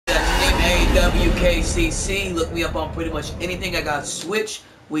MAWKCC. Look me up on pretty much anything. I got Switch,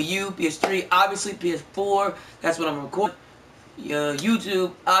 Wii U, PS3, obviously PS4. That's what I'm recording.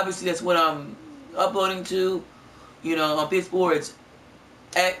 YouTube, obviously that's what I'm uploading to. You know, on PS4 it's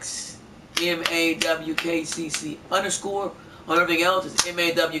XMAWKCC _. On everything else it's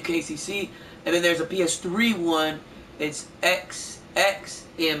MAWKCC. And then there's a PS3 one. It's XX_XX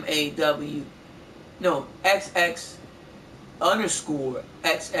XX_XX.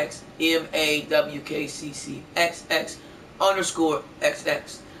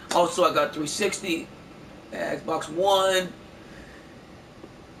 Also, I got 360, Xbox One,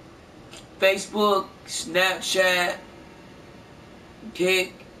 Facebook, Snapchat,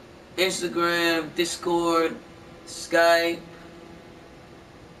 Kick, Instagram, Discord, Skype,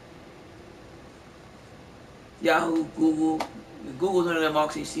 Yahoo, Google. Google's under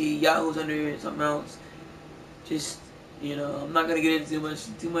MAWKCC, Yahoo's under something else. Just, you know, I'm not gonna get into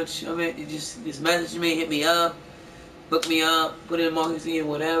too much of it. You just message me, hit me up, look me up, put it in MAWKCC and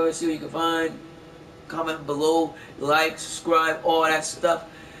whatever, see what you can find. Comment below, like, subscribe, all that stuff.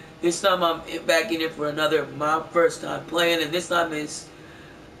 This time I'm back in it for my first time playing, and this time is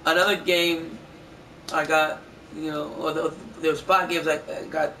another game I got, you know, or there was 5 games I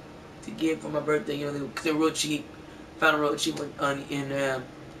got to get for my birthday, you know, because they're real cheap. Found them real cheap in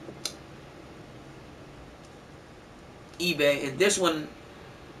eBay, and this one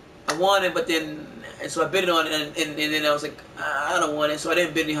I wanted, but then so I bid it on it, and then I was like, I don't want it, so I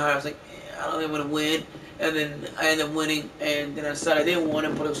didn't bid any higher. I was like, I don't even want to win, and then I ended up winning, and then I decided I didn't want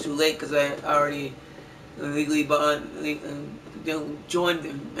it, but it was too late because I already legally joined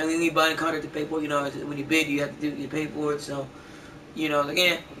the legally buying contract to pay for it. You know, when you bid, you have to pay for it. So, you know, like,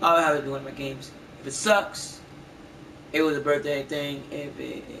 yeah, I'll have it do one of my games. If it sucks, it was a birthday thing. If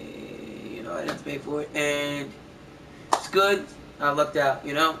it, you know, I didn't have to pay for it, and it's good. I lucked out,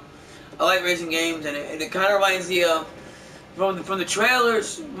 you know. I like racing games, and it kind of reminds me of from the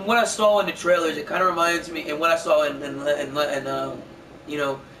trailers. From what I saw in the trailers, it kind of reminds me, and what I saw in you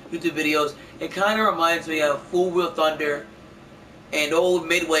know, YouTube videos, it kind of reminds me of Full Wheel Thunder and old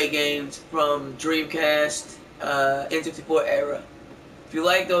Midway games from Dreamcast, N64 era. If you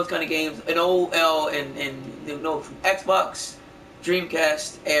like those kind of games, an old and you know, from Xbox,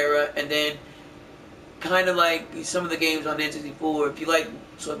 Dreamcast era, and then kind of like some of the games on N64. If you like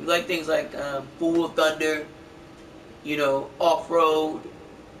things like Full Wheel Thunder, you know, Off Road,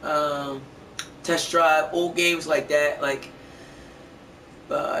 Test Drive, old games like that, like,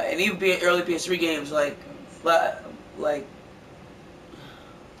 and even early PS3 games like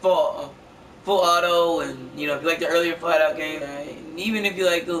Full Auto, and you know, if you like the earlier FlatOut game, and even if you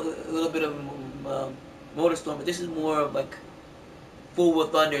like a little bit of MotorStorm, but this is more of like Full Wheel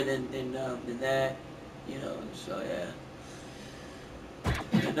Thunder than that, you know. So yeah.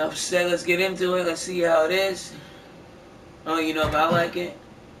 Enough said. Let's get into it. Let's see how it is. Oh, you know if I like it.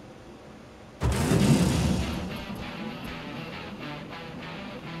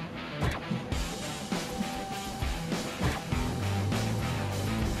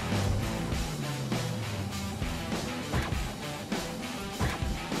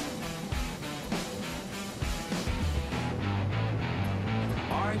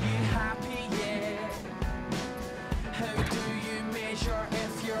 Are you happy yet? How do you measure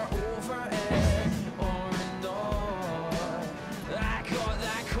if you're over it or not? I got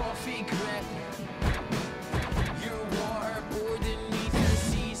that coffee grip. Your waterboarding neath the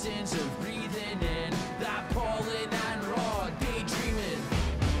seasons of breathing in that pollen and raw daydreaming.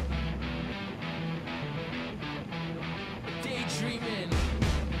 Daydreaming.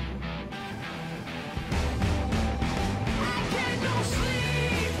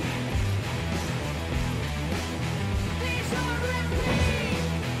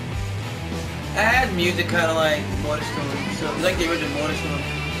 I had music kind of like MotorStorm, so if you like the original MotorStorm,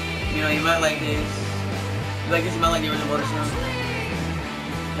 you know, you might like this. If you like this, you might like the original MotorStorm.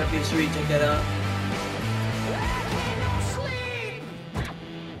 PS3, check that out.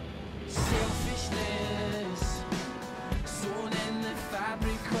 Selfishness, sewn in the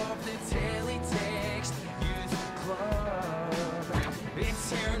fabric of the teletext youth club.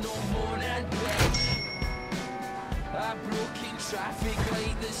 It's here no more than bitch. A broken traffic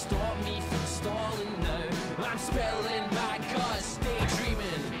light that stopped me from stalling now. I'm spilling my guts,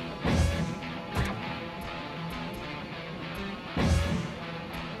 daydreaming. I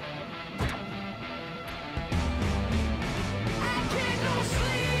get no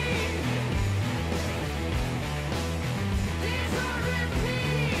sleep. These are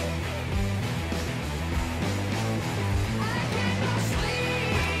repeat. I get no sleep.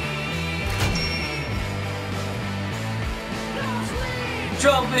 No sleep.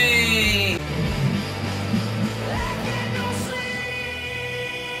 Trophy!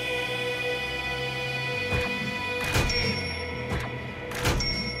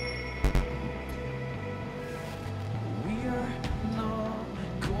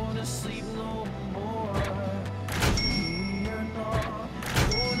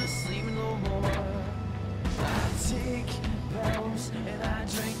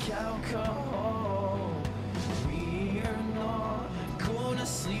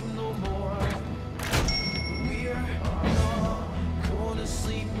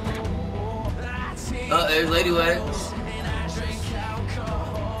 there's Lady Wax.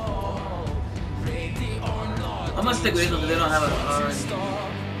 I'm gonna stick with this one because they don't have an R.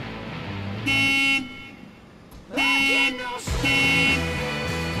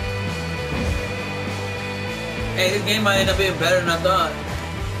 Hey, this game might end up being better than I thought.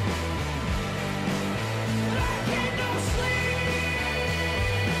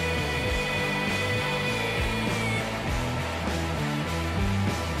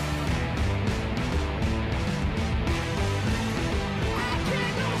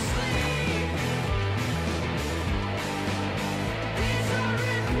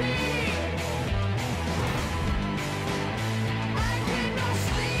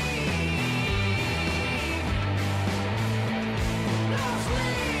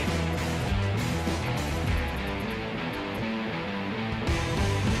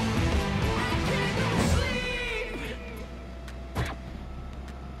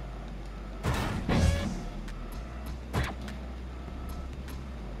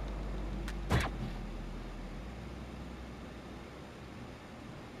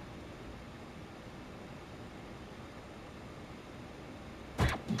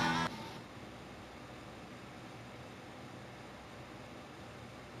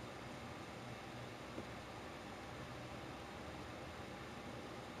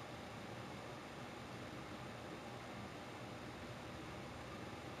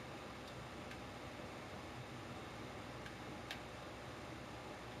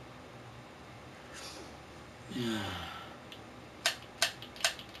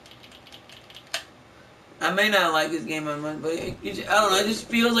 I may not like this game that much, but I don't know. It just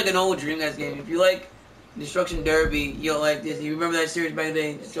feels like an old Dreamcast game. If you like Destruction Derby, you'll like this. You remember that series back in the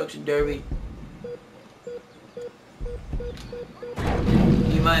day, Destruction Derby?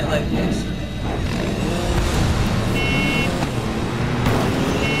 You might like this.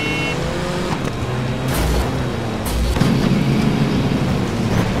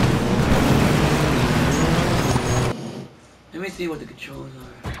 Let me see what the controls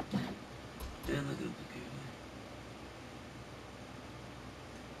are. Then look at the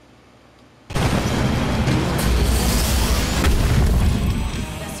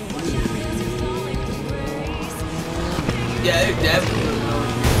yeah, it definitely was going.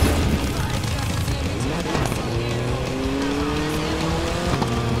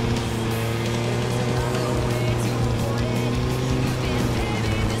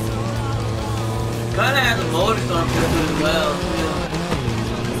 Kinda has a motor storm to it as well, you know.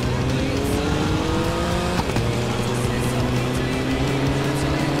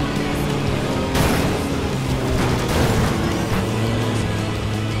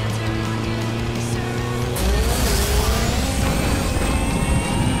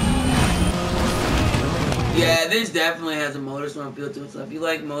 Yeah, this definitely has a MotorStorm feel to it. So if you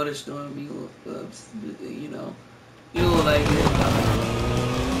like MotorStorm, you know, you will like it.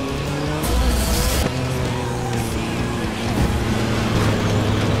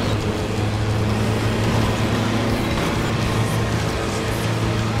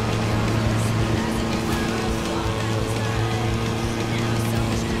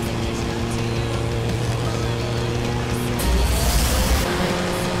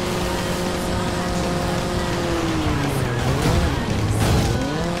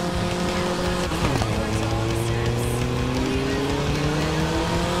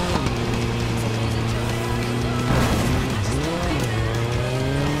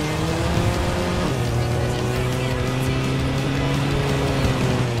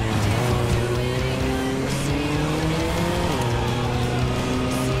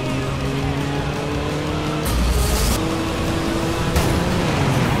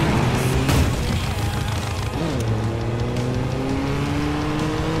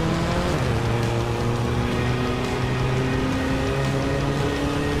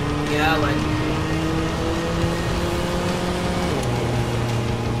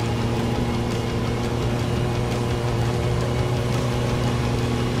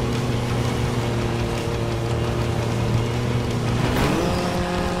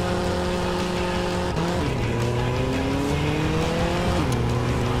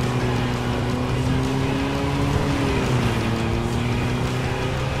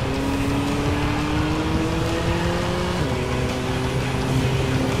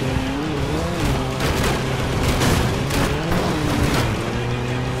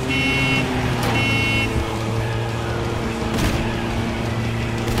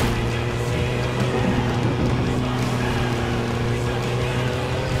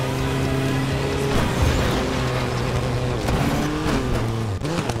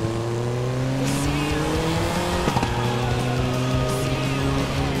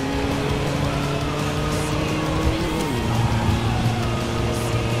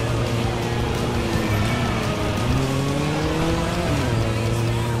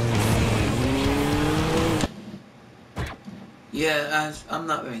 Yeah, I'm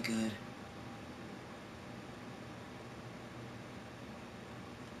not very good.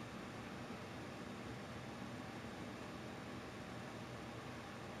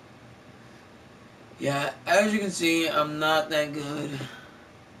 Yeah, as you can see, I'm not that good.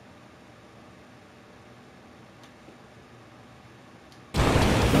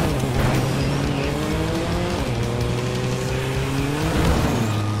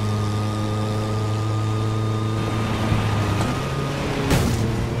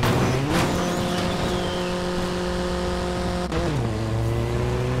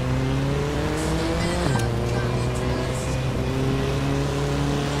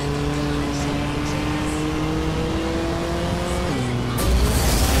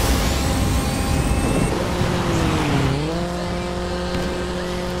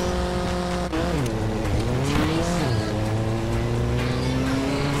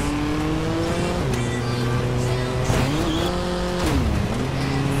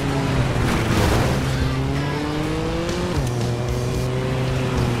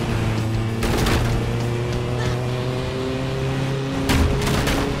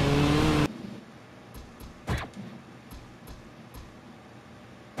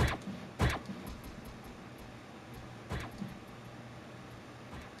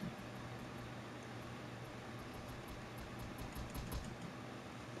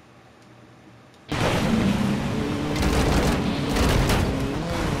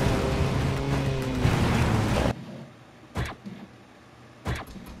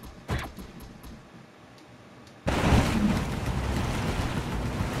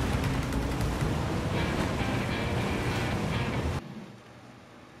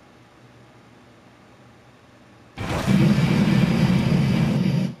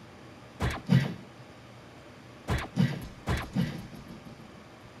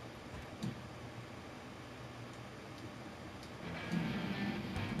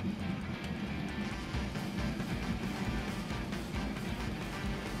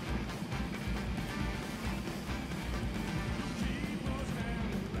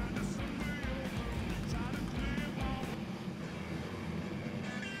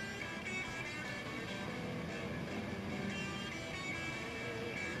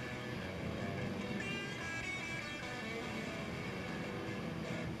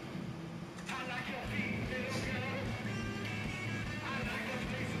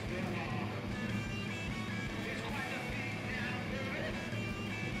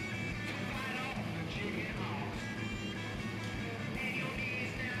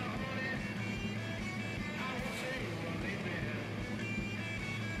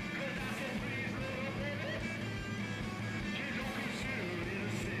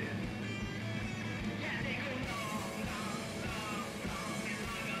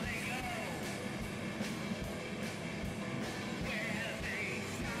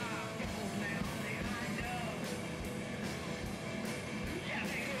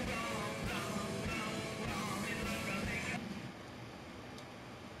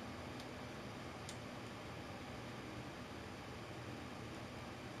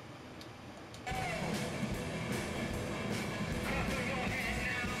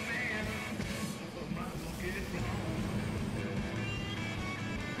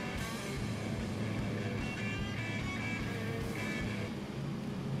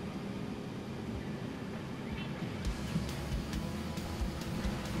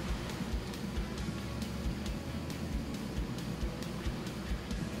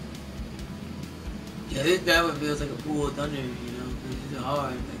 Yeah, that one feels like a pool of thunder, you know, 'cause it's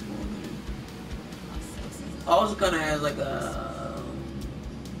hard, like pool of thunder. Also kind of has like a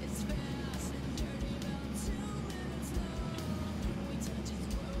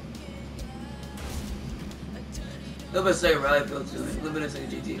little bit of like rally feel to it, a little bit of like a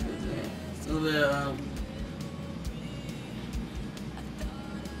GT feel to it, a little bit of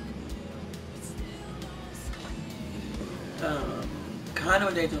kind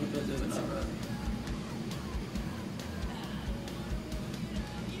of a Daytona feel to it, but not really.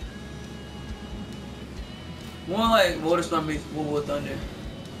 More like Motorstorm meets Pool of Thunder.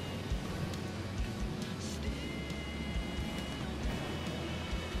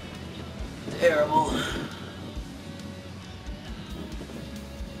 Terrible.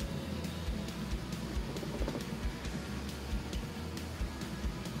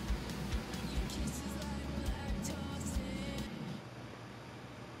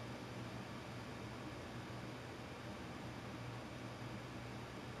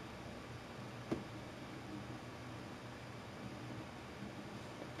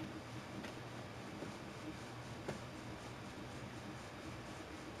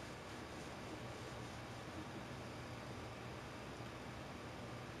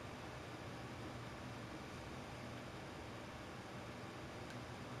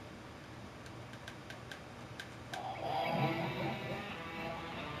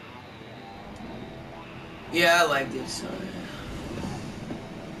 Yeah, I like this. So,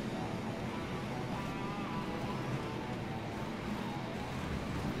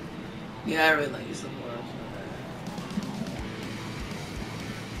 yeah, I really like this one more.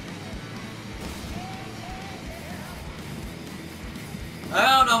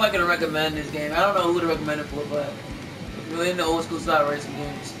 I don't know if I can recommend this game. I don't know who to recommend it for, but if you're into old school style racing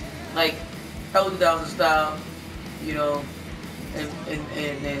games, like early 2000 style, you know, and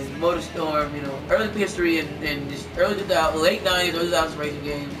MotorStorm, you know, early PS3 and just early 2000, late 90s, early 2000s racing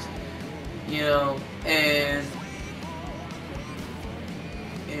games, you know, and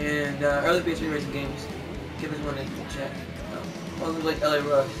early PS3 racing games. Give this one a check. One like LA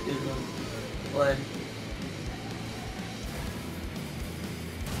Rush is one. But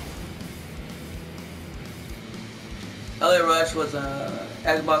LA Rush was a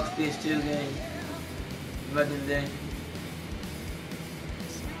Xbox PS2 game back in the day.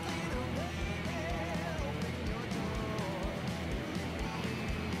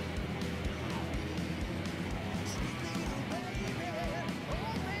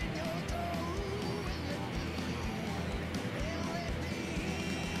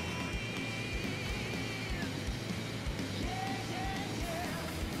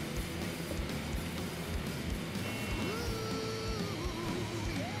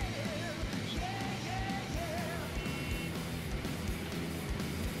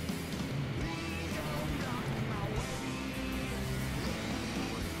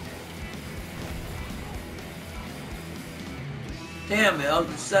 Damn it, I was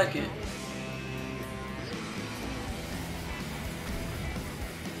the second.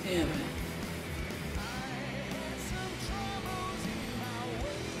 Damn it.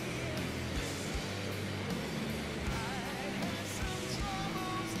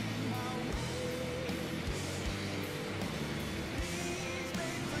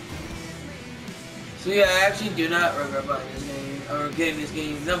 So yeah, I actually do not regret buying this game, or getting this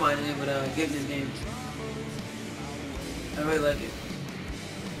game, not buying it, but getting this game. I really like it.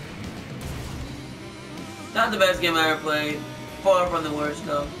 Not the best game I ever played, far from the worst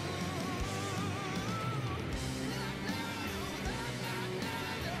though.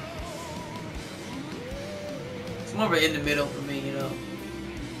 It's more of an in the middle for me, you know.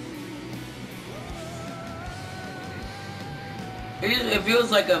 It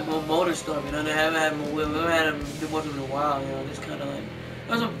feels like a motor storm, you know. They haven't had we haven't had them do much of it in a while, you know. Just kind of like it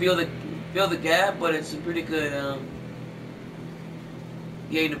doesn't feel the gap, but it's a pretty good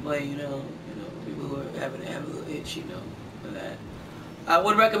game to play, you know. People who are having a little itch, you know, for that. I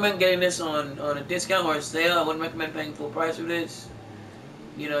would recommend getting this on a discount or a sale. I wouldn't recommend paying full price for this.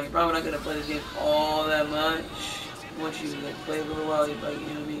 You know, you're probably not gonna play this game all that much. Once you like play it for a while, you like, you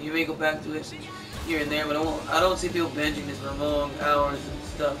know what I mean. You may go back to it here and there, but I don't see people binging this for long hours and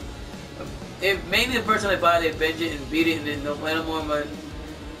stuff. If maybe the first time they buy it, they binge it and beat it and then don't play no more, but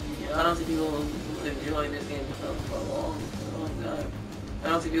you know, I don't see people enjoying this game for a long time. I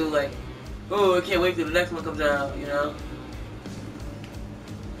don't see people like, oh, I can't wait till the next one comes out, you know.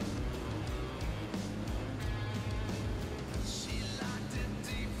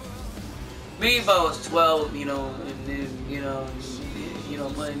 Me, if I was 12, you know, and then, you know,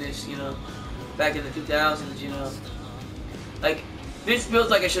 playing this, you know, back in the 2000s, you know, like, this feels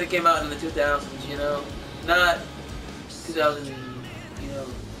like it should have came out in the 2000s, you know, not 2000, you know,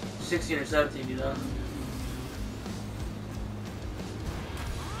 16 or 17, you know.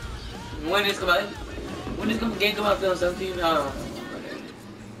 When did this come out? When did this game come out? 2017? I don't know.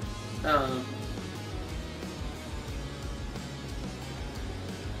 I don't know.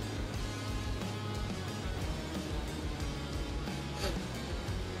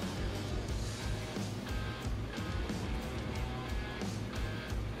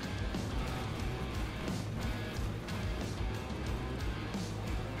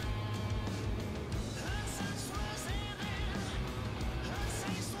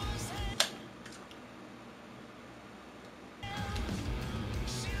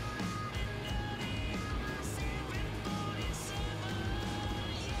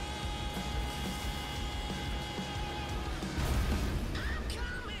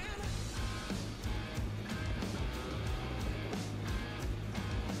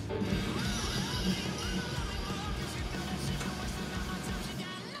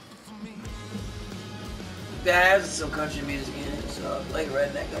 That has some country music in it, so like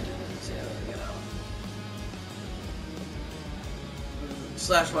redneck country music, so, you know.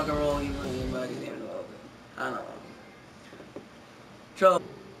 Slash rock and roll, even anybody can name it. I don't know. Trophy.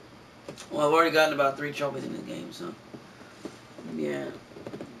 Well, I've already gotten about 3 trophies in this game, so yeah.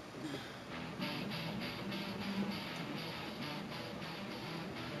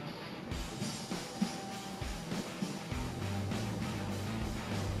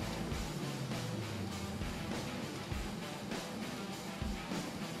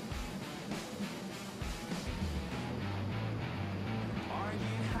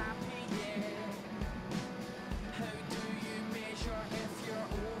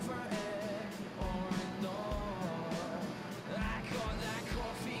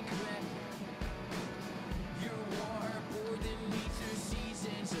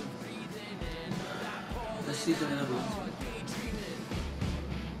 see something else.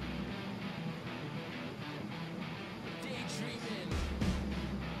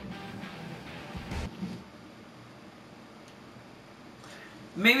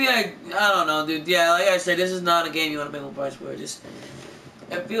 Maybe I don't know, dude. Yeah, like I said, this is not a game you want to pay full price for.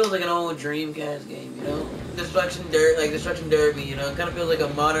 It feels like an old Dreamcast game, you know? Destruction Derby, you know? It kind of feels like a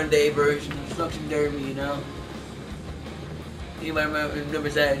modern day version of Destruction Derby, you know? You might remember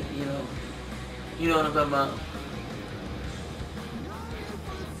that, you know? You know what I'm talking about.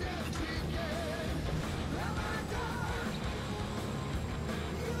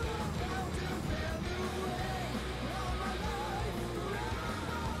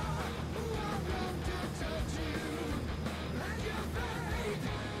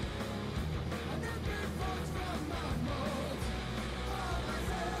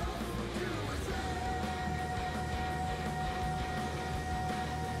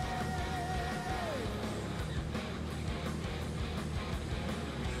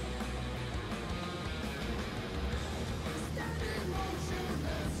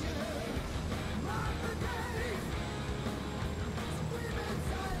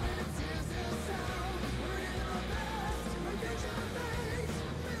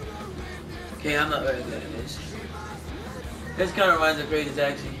 Okay, I'm not very good at this. This kind of reminds me of Crazy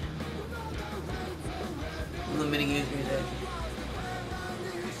Taxi. The mini games Crazy Taxi.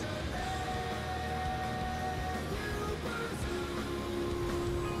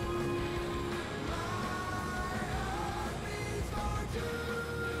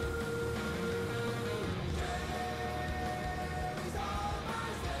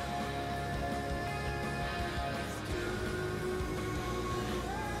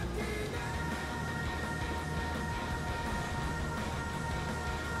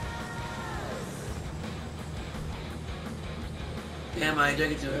 Damn, I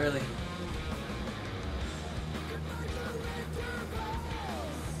drank it too early.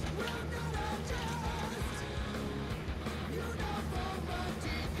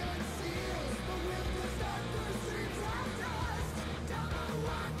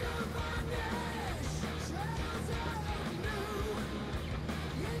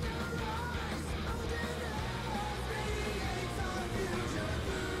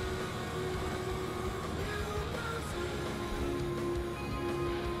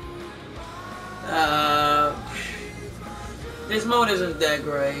 This mode isn't that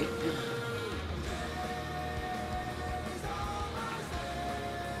great.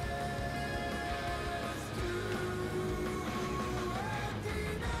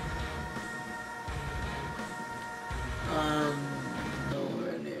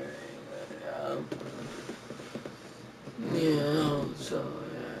 Nowhere near it. Yeah, so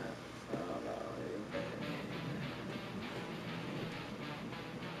yeah.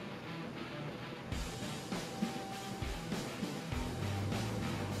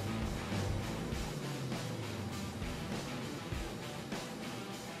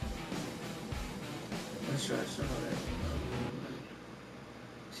 Let's try some of that.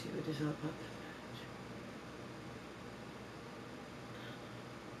 See what this up.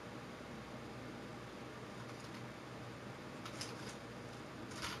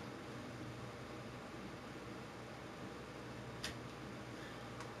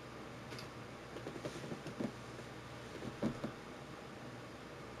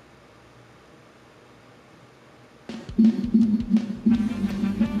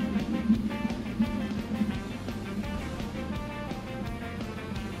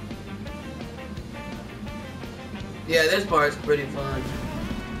 Yeah, this part's pretty fun.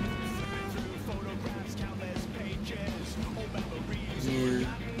 Yeah.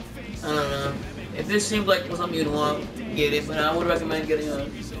 I don't know. If this seems like something you'd want, get it, but I would recommend getting a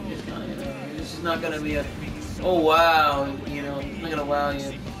discount, you know. This is not gonna be a, oh wow, you know, it's not gonna wow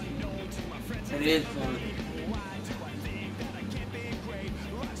you. It is fun.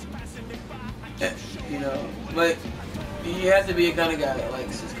 You know, but you have to be a kind of guy that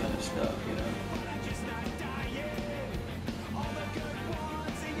likes this kind of stuff, you know.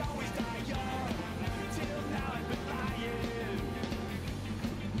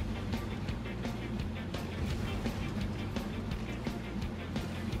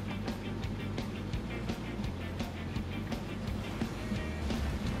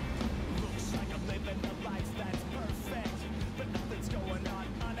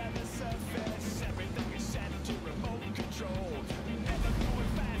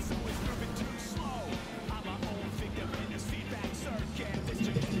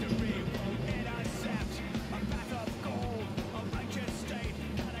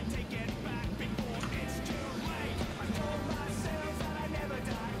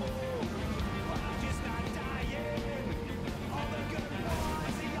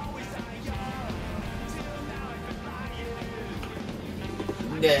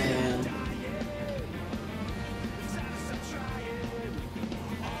 Damn.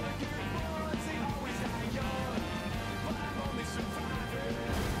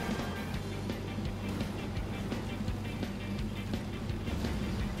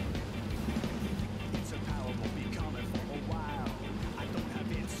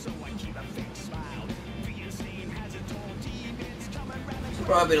 This will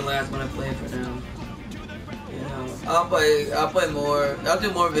probably be the last one I play for now. You know, I'll play more. I'll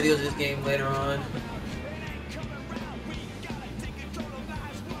do more videos of this game later on.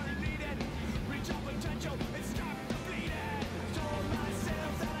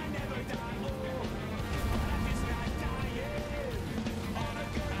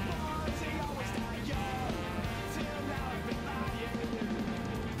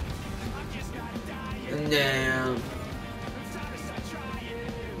 Damn.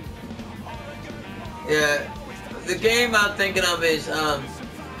 Yeah, the game I'm thinking of is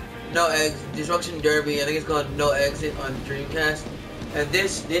No Exit Destruction Derby. I think it's called No Exit on Dreamcast. And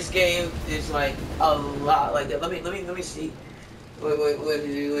this game is like a lot like that. Let me see. What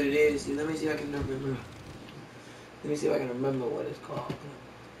it is. Let me see if I can remember. Let me see if I can remember what it's called.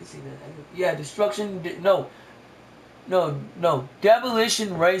 Let's see that. Yeah, Destruction. No.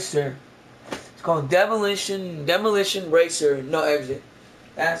 Demolition Racer. It's called Demolition Racer. No Exit.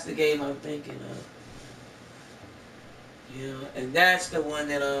 That's the game I'm thinking of. You know, and that's the one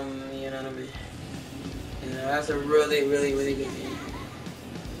that you know what I mean. You know, that's a really good game.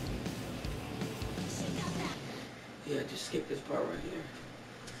 Yeah, just skip this part right here.